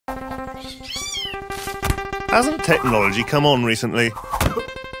Hasn't technology come on recently?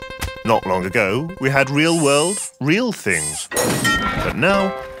 Not long ago, we had real world, real things. But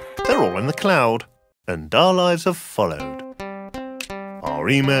now, they're all in the cloud, and our lives have followed. Our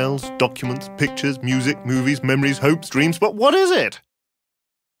emails, documents, pictures, music, movies, memories, hopes, dreams, but what is it?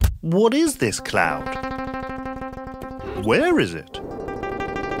 What is this cloud? Where is it?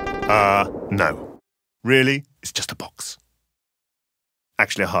 No. Really, it's just a box.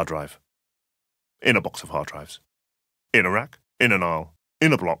 Actually, a hard drive. In a box of hard drives. In a rack, in an aisle,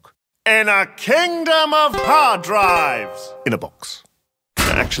 in a block. In a kingdom of hard drives! In a box.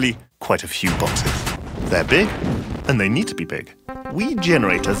 Actually, quite a few boxes. They're big, and they need to be big. We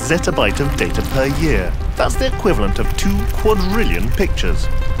generate a zettabyte of data per year. That's the equivalent of 2 quadrillion pictures.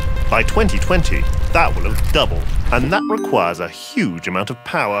 By 2020, that will have doubled, and that requires a huge amount of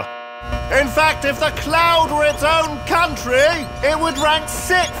power. In fact, if the cloud were its own country, it would rank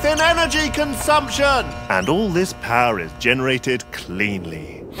 6th in energy consumption. And all this power is generated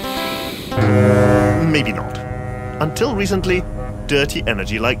cleanly. Maybe not. Until recently, dirty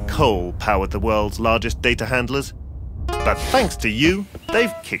energy like coal powered the world's largest data handlers. But thanks to you,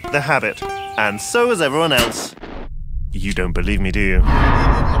 they've kicked the habit. And so has everyone else. You don't believe me, do you?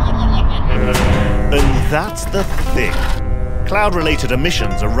 And that's the thing. Cloud-related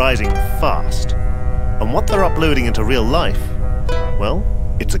emissions are rising fast. And what they're uploading into real life, well,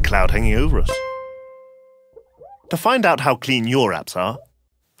 it's a cloud hanging over us. To find out how clean your apps are,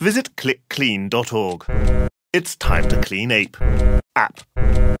 visit clickclean.org. It's time to clean ape. App.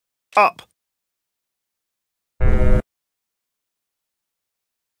 Up.